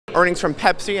Earnings from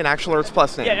Pepsi and Actual Alerts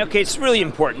Plus name. Yeah, okay, it's really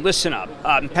important. Listen up.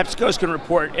 PepsiCo's going to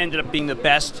report ended up being the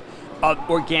best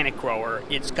organic grower.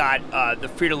 It's got the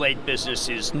Frito-Lay business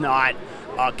is not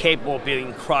capable of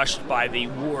being crushed by the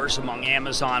wars among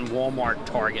Amazon, Walmart,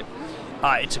 Target.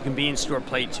 It's a convenience store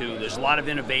play too. There's a lot of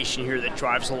innovation here that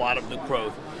drives a lot of the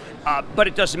growth. But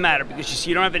it doesn't matter because you see,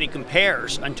 you don't have any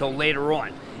compares until later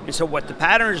on. And so what the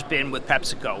pattern has been with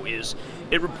PepsiCo is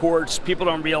it reports, people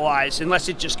don't realize, unless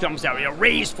it just comes out,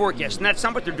 raised forecast, and that's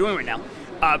not what they're doing right now.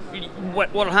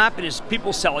 What will happen is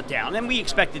people sell it down, and we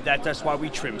expected that. That's why we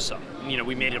trimmed some.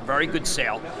 We made a very good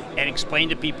sale and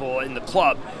explained to people in the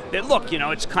club that, look,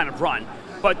 it's kind of run.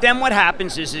 But then what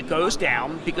happens is it goes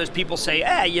down because people say,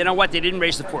 hey, you know what, they didn't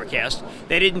raise the forecast,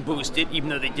 they didn't boost it, even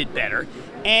though they did better,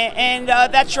 and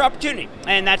that's your opportunity.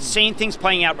 And that same thing's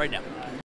playing out right now.